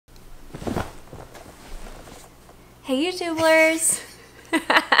Hey YouTubers!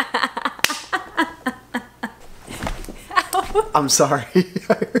 I'm sorry. We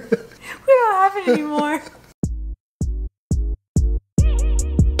don't have it anymore.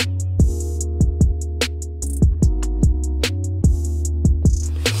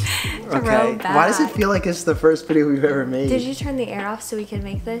 Okay, why does it feel like it's the first video we've ever made? Did you turn the air off so we could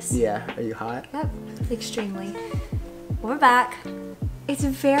make this? Yeah, are you hot? Yep, extremely. We're back. It's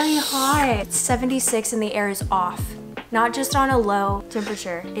very hot. It's 76 and the air is off. Not just on a low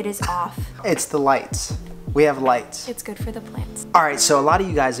temperature, it is off. It's the lights. We have lights. It's good for the plants. Alright, so a lot of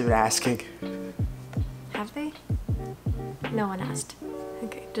you guys have been asking. Have they? No one asked.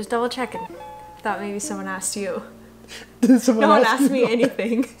 Okay, just double checking. Thought maybe someone asked you. No one asked me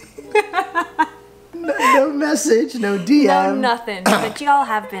anything. No message, no DM. No nothing, but y'all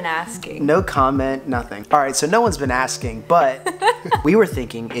have been asking. No comment, nothing. Alright, so no one's been asking, but we were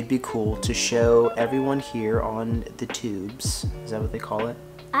thinking it'd be cool to show everyone here on the tubes. Is that what they call it?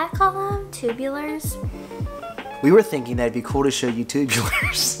 I call them tubulars. We were thinking that it'd be cool to show you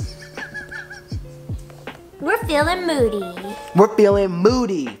tubulars. We're feeling moody. We're feeling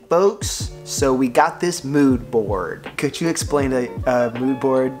moody, folks. So we got this mood board. Could you explain a mood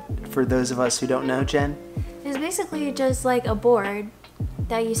board for those of us who don't know, Jen? It's basically just like a board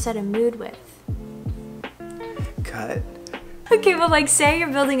that you set a mood with. Cut. Okay, but like say you're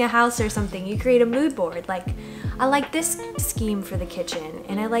building a house or something, you create a mood board. Like, I like this scheme for the kitchen,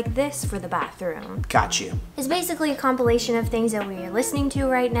 and I like this for the bathroom. Got you. It's basically a compilation of things that we are listening to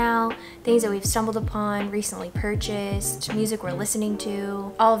right now, things that we've stumbled upon, recently purchased, music we're listening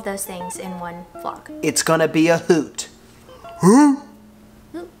to, all of those things in one vlog. It's gonna be a hoot. Hoot?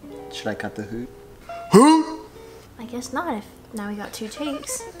 Should I cut the hoot? Hoot? I guess not, if now we got 2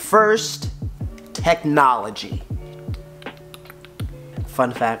 takes. First, technology.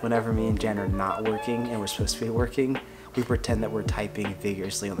 Fun fact, whenever me and Jen are not working and we're supposed to be working, we pretend that we're typing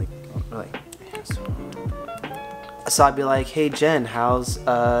vigorously on like so I'd be like, hey Jen, how's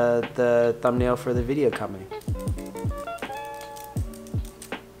the thumbnail for the video coming?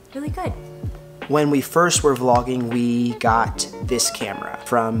 Really good. When we first were vlogging, we got this camera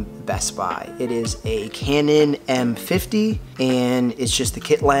from Best Buy. It is a Canon M50 and it's just the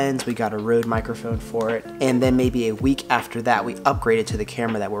kit lens. We got a Rode microphone for it. And then maybe a week after that, we upgraded to the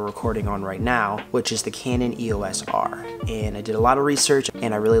camera that we're recording on right now, which is the Canon EOS R. And I did a lot of research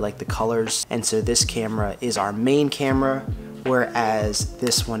and I really like the colors. And so this camera is our main camera, whereas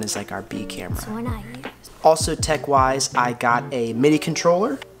this one is like our B camera. So we're not used. Also tech-wise, I got a MIDI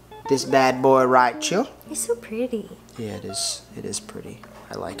controller. This bad boy right here. It's so pretty. Yeah, it is. It is pretty.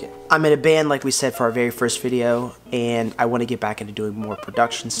 I like it. I'm in a band, like we said, for our very first video, and I want to get back into doing more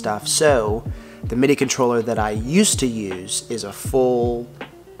production stuff. So the MIDI controller that I used to use is a full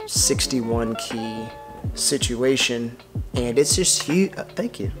 61 key situation, and it's just huge.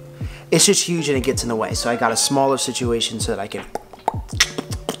 Thank you. It's just huge and it gets in the way. So I got a smaller situation so that I can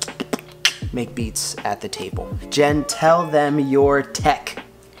make beats at the table. Jen, tell them your tech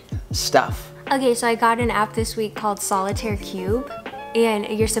stuff. Okay, so I got an app this week called Solitaire Cube, and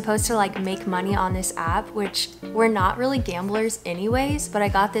you're supposed to like make money on this app, which we're not really gamblers anyways, but I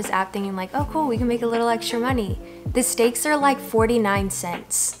got this app thinking like, oh cool, we can make a little extra money. The stakes are like 49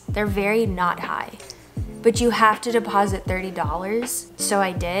 cents. They're very not high, but you have to deposit $30. So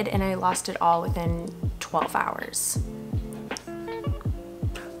I did, and I lost it all within 12 hours.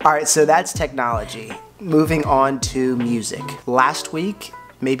 All right, so that's technology. Moving on to music. Last week,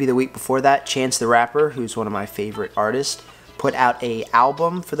 maybe the week before that, Chance the Rapper, who's one of my favorite artists, put out a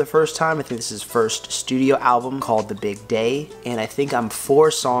album for the first time. I think this is his first studio album called The Big Day, and I think I'm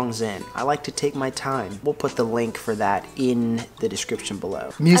 4 songs in. I like to take my time. We'll put the link for that in the description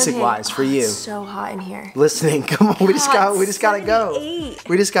below. Music-wise, for you. It's so hot in here. Listening, come on, we just gotta go.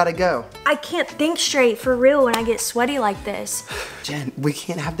 We just gotta go. I can't think straight for real when I get sweaty like this. Jen, we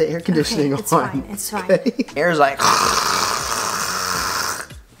can't have the air conditioning okay, it's on. fine, it's fine. Okay? Air's like,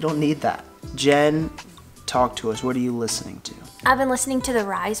 you don't need that. Jen, talk to us. What are you listening to? I've been listening to the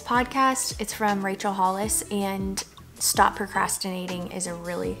Rise podcast. It's from Rachel Hollis, and Stop Procrastinating is a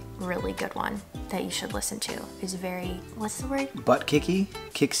really, really good one that you should listen to. It's very, what's the word? Butt kicky?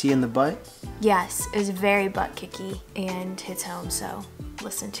 Kicks you in the butt? Yes, it's very butt kicky and hits home, so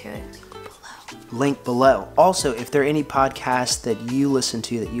listen to it below. Link below. Also, if there are any podcasts that you listen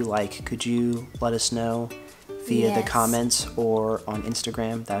to that you like, could you let us know via the comments or on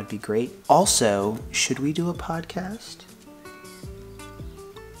Instagram? That would be great. Also, should we do a podcast?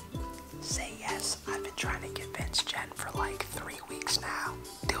 Say yes. I've been trying to convince Jen for like 3 weeks now.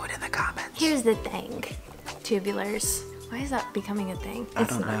 Do it in the comments. Here's the thing, tubulars. Why is that becoming a thing? I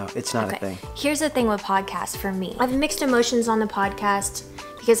don't know. It's not a thing. Here's the thing with podcasts for me. I have mixed emotions on the podcast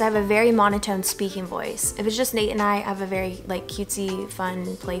because I have a very monotone speaking voice. If it's just Nate and I have a very like cutesy,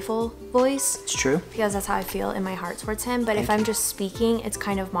 fun, playful voice. It's true. Because that's how I feel in my heart towards him. But if I'm just speaking, it's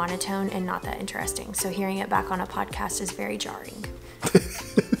kind of monotone and not that interesting. So hearing it back on a podcast is very jarring.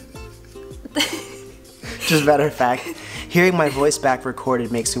 Just matter of fact, hearing my voice back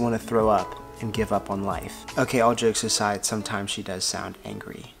recorded makes me want to throw up and give up on life. Okay, all jokes aside, sometimes she does sound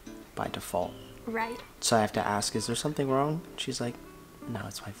angry by default. Right. So I have to ask, is there something wrong? She's like, no,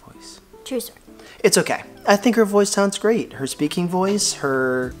 it's my voice. True story. It's okay. I think her voice sounds great. Her speaking voice,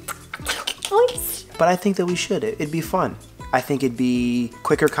 her voice. But I think that we should. It'd be fun. I think it'd be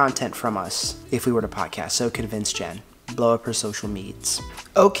quicker content from us if we were to podcast. So convince Jen. Blow up her social medias.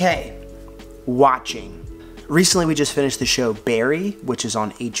 Okay, watching. Recently, we just finished the show Barry, which is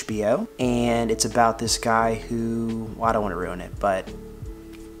on HBO, and it's about this guy who, well, I don't want to ruin it, but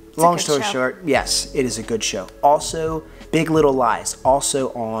long story short, yes, it is a good show. Also, Big Little Lies,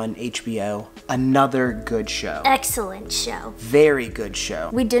 also on HBO, another good show. Excellent show. Very good show.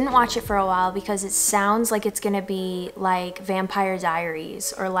 We didn't watch it for a while because it sounds like it's gonna be like Vampire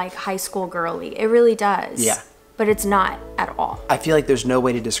Diaries or like High School Girly. It really does. Yeah. But it's not at all. I feel like there's no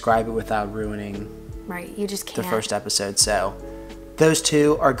way to describe it without ruining Right, you just can't. the first episode. So those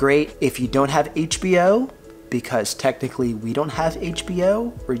two are great. If you don't have HBO, because technically we don't have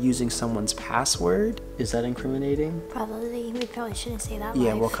HBO, we're using someone's password. Is that incriminating? Probably. We probably shouldn't say that.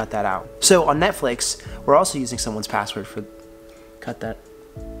 Yeah, we'll cut that out. So on Netflix, we're also using someone's password for... Cut that.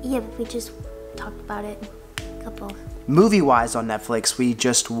 Yeah, but we just talked about it. Couple. Movie-wise on Netflix, we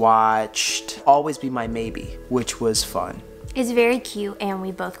just watched Always Be My Maybe, which was fun. It's very cute, and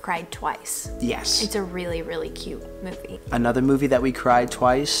we both cried twice. Yes. It's a really, really cute movie. Another movie that we cried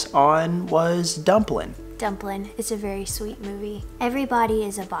twice on was Dumplin. Dumplin. It's a very sweet movie. Everybody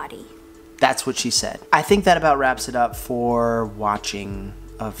is a body. That's what she said. I think that about wraps it up for watching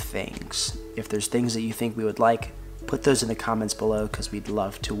of things. If there's things that you think we would like, put those in the comments below because we'd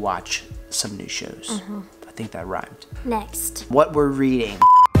love to watch some new shows. I think that rhymed. Next. What we're reading.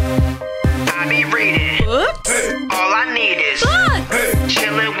 I be reading. Books? All I need is Books!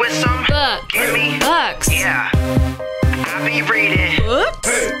 chilling with some Books! Give me Books! Yeah. I be reading. Books?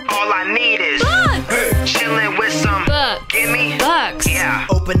 All I need is Books! chilling with some Books! Give me Books! Yeah.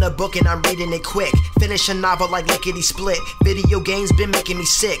 Open a book and I'm reading it quick. Finish a novel like lickety split. Video games been making me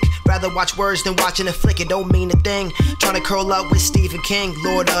sick. Rather watch words than watching a flick. It don't mean a thing. Trying to curl up with Stephen King,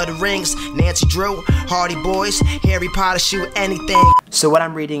 Lord of the Rings, Nancy Drew, Hardy Boys, Harry Potter, shoot anything. So what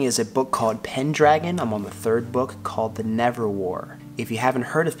I'm reading is a book called Pendragon. I'm on the third book called The Never War. If you haven't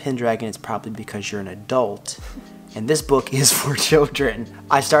heard of Pendragon, it's probably because you're an adult. And this book is for children.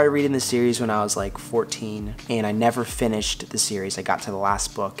 I started reading the series when I was like 14, and I never finished the series. I got to the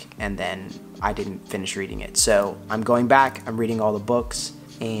last book, and then I didn't finish reading it. So I'm going back, I'm reading all the books,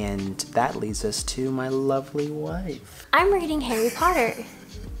 and that leads us to my lovely wife. I'm reading Harry Potter.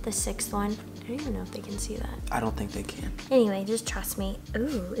 The 6th one. I don't even know if they can see that. I don't think they can. Anyway, just trust me.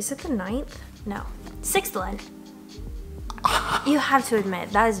 Ooh, is it the 9th? No. 6th one. You have to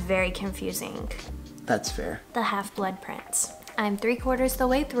admit, that is very confusing. That's fair. The Half-Blood Prince. I'm 3/4 the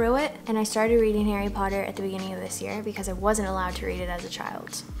way through it, and I started reading Harry Potter at the beginning of this year because I wasn't allowed to read it as a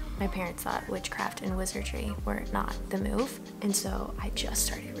child. My parents thought witchcraft and wizardry were not the move, and so I just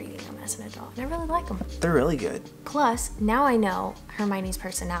started reading them as an adult, and I really like them. They're really good. Plus, now I know Hermione's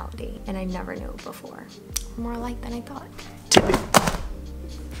personality, and I never knew before. More alike than I thought.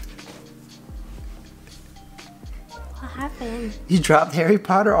 What happened? You dropped Harry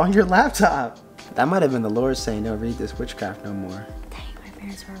Potter on your laptop. That might have been the Lord saying, no, read this witchcraft no more. Dang, my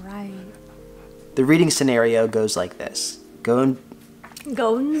parents were right. The reading scenario goes like this. Go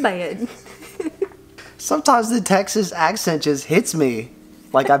in bed. Sometimes the Texas accent just hits me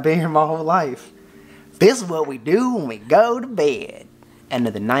like I've been here my whole life. This is what we do when we go to bed. End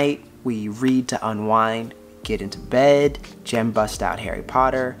of the night, we read to unwind, get into bed. Jem busts out Harry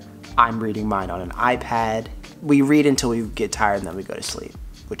Potter. I'm reading mine on an iPad. We read until we get tired and then we go to sleep,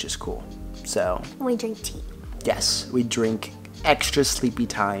 which is cool. So, We drink tea. yes, we drink extra sleepy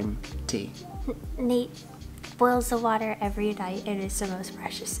time tea. Nate boils the water every night. It is the most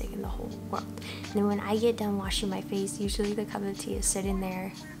precious thing in the whole world. And then when I get done washing my face, usually the cup of tea is sitting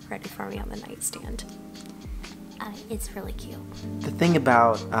there ready for me on the nightstand. It's really cute. The thing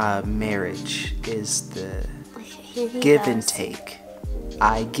about marriage is the Here he give goes. and take.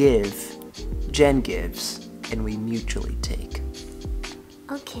 I give, Jen gives, and we mutually take.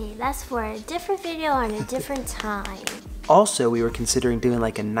 Okay, that's for a different video on a different time. Also, we were considering doing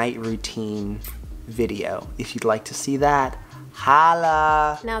like a night routine video. If you'd like to see that,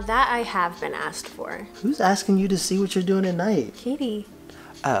 holla. Now that I have been asked for. Who's asking you to see what you're doing at night? Katie.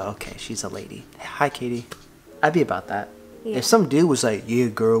 Oh, okay, she's a lady. Hi, Katie. I'd be about that. Yeah. If some dude was like, yeah,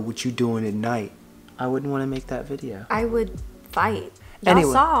 girl, what you doing at night? I wouldn't want to make that video. I would fight. Y'all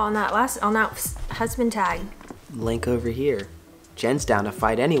Anyway. saw on that husband tag. Link over here. Jen's down to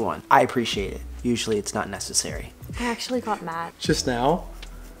fight anyone. I appreciate it. Usually it's not necessary. I actually got mad. Just now?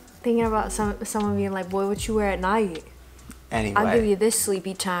 Thinking about someone being like, boy, what you wear at night? Anyway. I'll give you this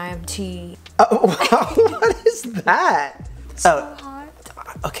sleepy time tea. Oh, what is that? So hot.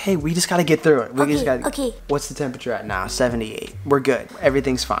 Okay, we just gotta get through it. Okay. What's the temperature at now? 78. We're good.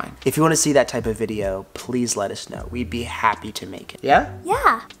 Everything's fine. If you want to see that type of video, please let us know. We'd be happy to make it. Yeah?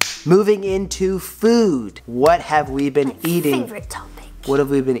 Yeah. Moving into food. What have we been eating? Favorite topic. What have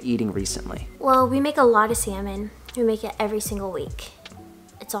we been eating recently? Well, we make a lot of salmon. We make it every single week.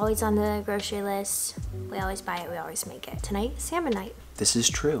 It's always on the grocery list. We always buy it. We always make it. Tonight, salmon night. This is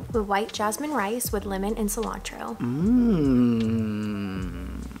true. With white jasmine rice with lemon and cilantro.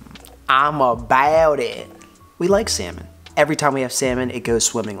 I'm about it. We like salmon. Every time we have salmon, it goes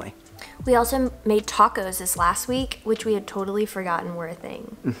swimmingly. We also made tacos this last week, which we had totally forgotten were a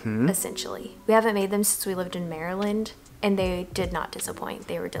thing, essentially. We haven't made them since we lived in Maryland, and they did not disappoint.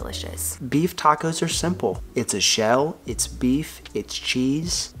 They were delicious. Beef tacos are simple. It's a shell, it's beef, it's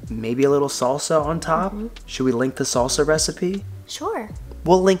cheese, maybe a little salsa on top. Should we link the salsa recipe? Sure.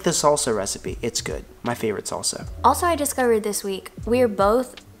 We'll link the salsa recipe. It's good. My favorite salsa. Also, I discovered this week, we are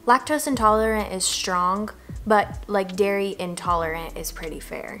both lactose intolerant is strong, but like dairy intolerant is pretty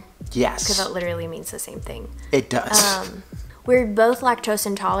fair. Yes. Because that literally means the same thing. It does. We're both lactose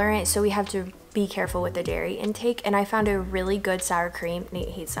intolerant, so we have to be careful with the dairy intake. And I found a really good sour cream. Nate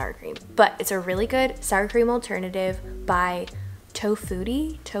hates sour cream, but it's a really good sour cream alternative by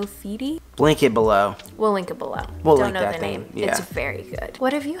Tofidi. Link it below. We'll link it below. We'll Don't link know that the thing, name. yeah. It's very good.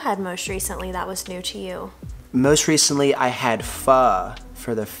 What have you had most recently that was new to you? Most recently, I had pho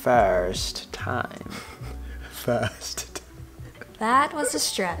for the first time. That was a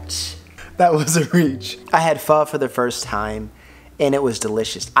stretch. That was a reach. I had pho for the first time, and it was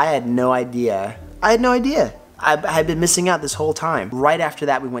delicious. I had no idea. I had been missing out this whole time. Right after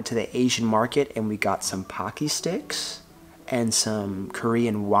that, we went to the Asian market, and we got some pocky sticks and some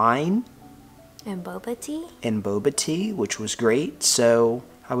Korean wine. And boba tea? Which was great. So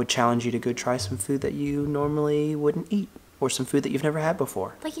I would challenge you to go try some food that you normally wouldn't eat, or some food that you've never had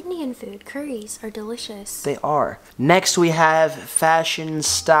before. Like Indian food. Curries are delicious. They are. Next we have fashion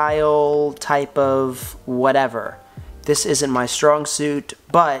style type of whatever. This isn't my strong suit,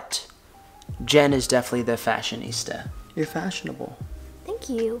 but Jen is definitely the fashionista. You're fashionable. Thank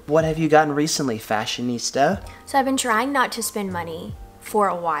you. What have you gotten recently, fashionista? So I've been trying not to spend money for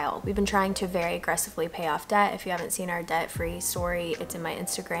a while. We've been trying to very aggressively pay off debt. If you haven't seen our debt-free story, it's in my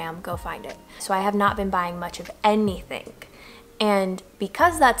Instagram. Go find it. So I have not been buying much of anything. And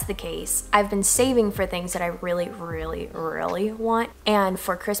because that's the case, I've been saving for things that I really, really, really want. And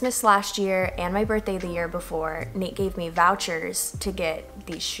for Christmas last year and my birthday the year before, Nate gave me vouchers to get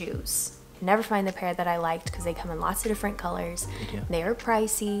these shoes. Never find the pair that I liked because they come in lots of different colors. They are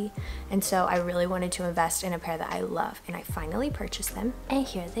pricey, and so I really wanted to invest in a pair that I love, and I finally purchased them. And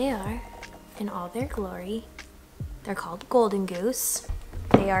here they are in all their glory. They're called Golden Goose.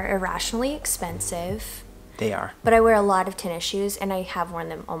 They are irrationally expensive. They are. But I wear a lot of tennis shoes, and I have worn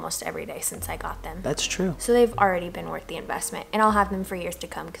them almost every day since I got them. That's true. So they've already been worth the investment, and I'll have them for years to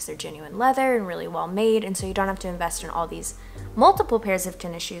come because they're genuine leather and really well made, and so you don't have to invest in all these multiple pairs of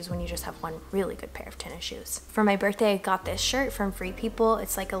tennis shoes when you just have one really good pair of tennis shoes. For my birthday, I got this shirt from Free People.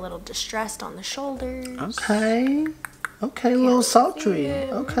 It's like a little distressed on the shoulders. Okay. Okay, a little sultry.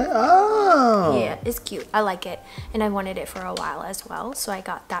 Okay. Oh. Yeah, it's cute. I like it. And I wanted it for a while as well, so I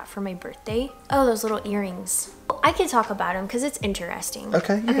got that for my birthday. Oh, those little earrings. I could talk about them because it's interesting.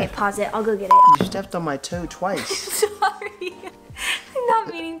 Okay, yeah. Okay, pause it. I'll go get it. You stepped on my toe twice. Sorry. I'm not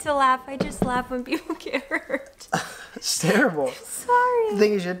meaning to laugh. I just laugh when people get hurt. It's terrible. Sorry. The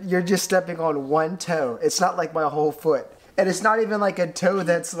thing is, you're just stepping on one toe. It's not like my whole foot. And it's not even like a toe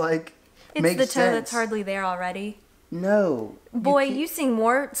that's like, It's makes the toe sense. that's hardly there already. No. Boy, you sing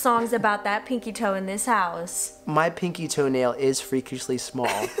more songs about that pinky toe in this house. My pinky toenail is freakishly small.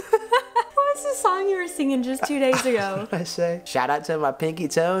 What was the song you were singing just 2 days ago? I say, shout out to my pinky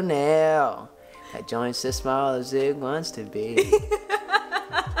toenail. That joint's as small as it wants to be.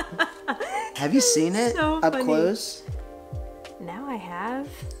 Have you seen it So up funny. close? Now I have.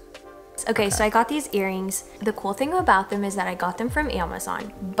 Okay, so I got these earrings. The cool thing about them is that I got them from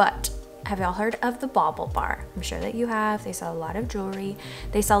Amazon, but Have y'all heard of the Bauble Bar? I'm sure that you have. They sell a lot of jewelry.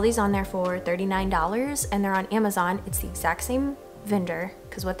 They sell these on there for $39 and they're on Amazon. It's the exact same vendor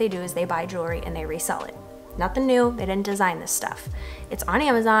because what they do is they buy jewelry and they resell it. Nothing new, they didn't design this stuff. It's on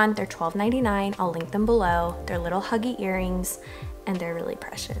Amazon, they're $12.99. I'll link them below. They're little huggy earrings and they're really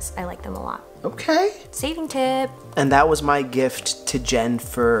precious. I like them a lot. Okay. Saving tip. And that was my gift to Jen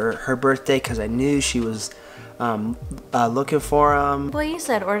for her birthday because I knew she was looking for them. Well, you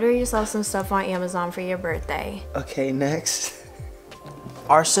said order yourself some stuff on Amazon for your birthday. Okay, next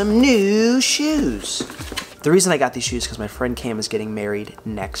are some new shoes. The reason I got these shoes is because my friend Cam is getting married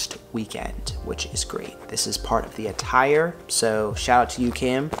next weekend, which is great. This is part of the attire, so shout out to you,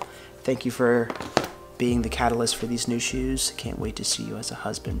 Cam. Thank you for being the catalyst for these new shoes. Can't wait to see you as a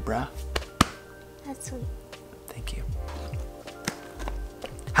husband, bruh. That's sweet. Thank you.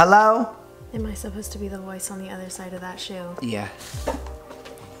 Hello? Am I supposed to be the voice on the other side of that shoe? Yeah. Oh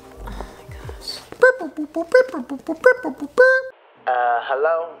my gosh.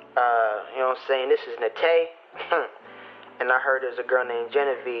 Hello? You know what I'm saying? This is Nate. And I heard there's a girl named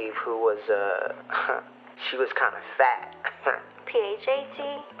Genevieve who was, she was kind of fat.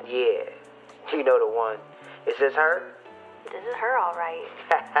 PHAT? Yeah. You know the one. Is this her? This is her, all right.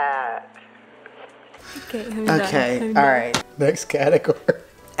 Okay, alright. Next category.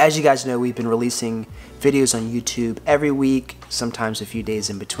 As you guys know, we've been releasing videos on YouTube every week, sometimes a few days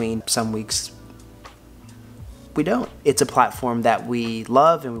in between. Some weeks we don't. It's a platform that we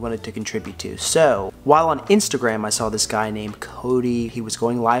love and we wanted to contribute to. So, while on Instagram, I saw this guy named Cody. He was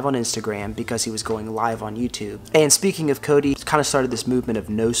going live on Instagram because he was going live on YouTube. And speaking of Cody, kind of started this movement of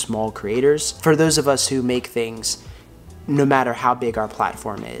no small creators. For those of us who make things, no matter how big our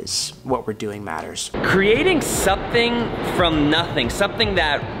platform is, what we're doing matters. Creating something from nothing, something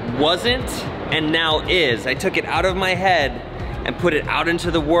that wasn't and now is. I took it out of my head and put it out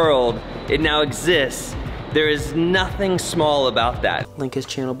into the world. It now exists. There is nothing small about that. Link his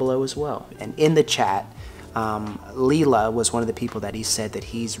channel below as well. And in the chat, Leela was one of the people that he said that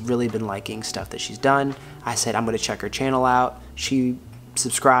he's really been liking stuff that she's done. I said, I'm gonna check her channel out. She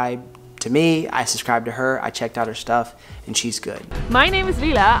subscribed to me, I subscribed to her, I checked out her stuff, and she's good. My name is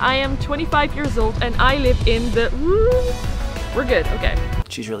Leela, I am 25 years old and I live in the... We're good, okay.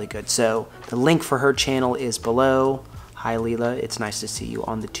 She's really good. So the link for her channel is below. Hi Leela, it's nice to see you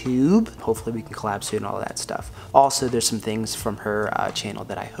on the tube. Hopefully we can collab soon, all of that stuff. Also, there's some things from her channel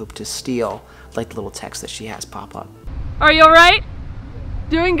that I hope to steal, like the little text that she has pop up. Are you alright?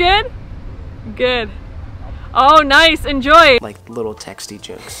 Doing good? Good. Oh, nice, enjoy. Like little texty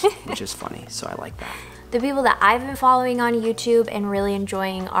jokes, which is funny, so I like that. The people that I've been following on YouTube and really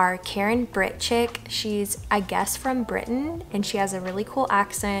enjoying are Karen Brit Chick. She's, I guess, from Britain, and she has a really cool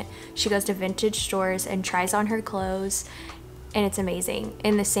accent. She goes to vintage stores and tries on her clothes, and it's amazing.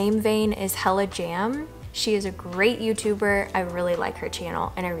 In the same vein is Hella Jam. She is a great YouTuber. I really like her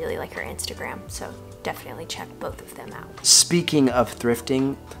channel, and I really like her Instagram, so definitely check both of them out. Speaking of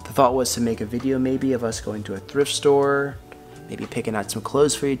thrifting, the thought was to make a video maybe of us going to a thrift store, maybe picking out some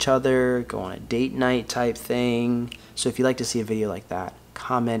clothes for each other, go on a date night type thing. So if you'd like to see a video like that,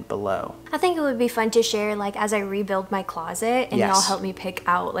 comment below. I think it would be fun to share like as I rebuild my closet and y'all help me pick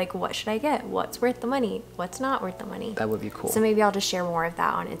out like what should I get, what's worth the money, what's not worth the money. That would be cool. So maybe I'll just share more of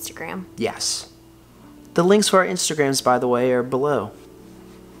that on Instagram. Yes. The links for our Instagrams, by the way, are below.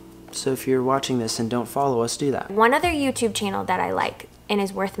 So if you're watching this and don't follow us, do that. One other YouTube channel that I like and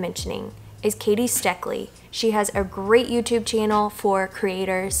is worth mentioning is Katie Steckley. She has a great YouTube channel for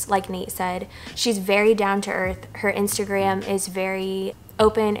creators, like Nate said. She's very down to earth. Her Instagram is very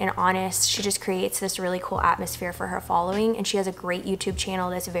open and honest. She just creates this really cool atmosphere for her following, and she has a great YouTube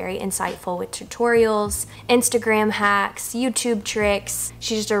channel that's very insightful with tutorials, Instagram hacks, YouTube tricks.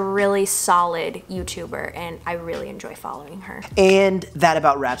 She's just a really solid YouTuber, and I really enjoy following her. And that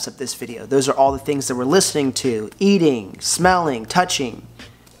about wraps up this video. Those are all the things that we're listening to, eating, smelling, touching,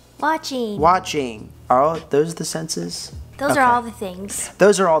 watching. Are all those the senses? Those are all the things.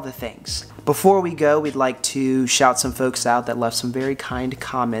 Those are all the things. Before we go, we'd like to shout some folks out that left some very kind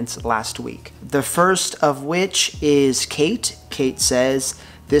comments last week. The first of which is Kate. Kate says,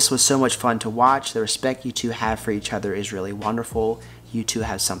 "This was so much fun to watch. The respect you two have for each other is really wonderful. You two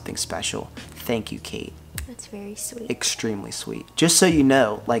have something special." Thank you, Kate. That's very sweet. Extremely sweet. Just so you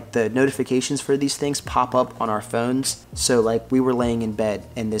know, like the notifications for these things pop up on our phones. So like we were laying in bed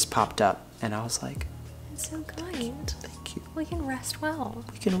and this popped up and I was like, that's so kind. Thank you. We can rest well.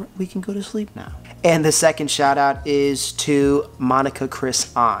 We can go to sleep now. And the second shout out is to Monica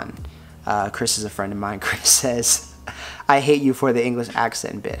Chris on. Chris is a friend of mine. Chris says, "I hate you for the English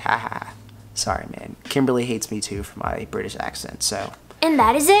accent bit. Haha." Sorry, man. Kimberly hates me too for my British accent. So. And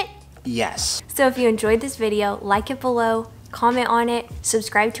that is it Yes. So if you enjoyed this video, like it below, comment on it,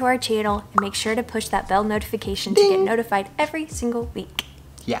 subscribe to our channel, and make sure to push that bell notification to get notified every single week.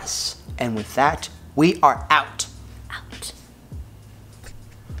 Yes. And with that, we are out. Out.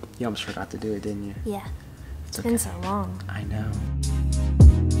 You almost forgot to do it, didn't you? Yeah. It's been so long. I know.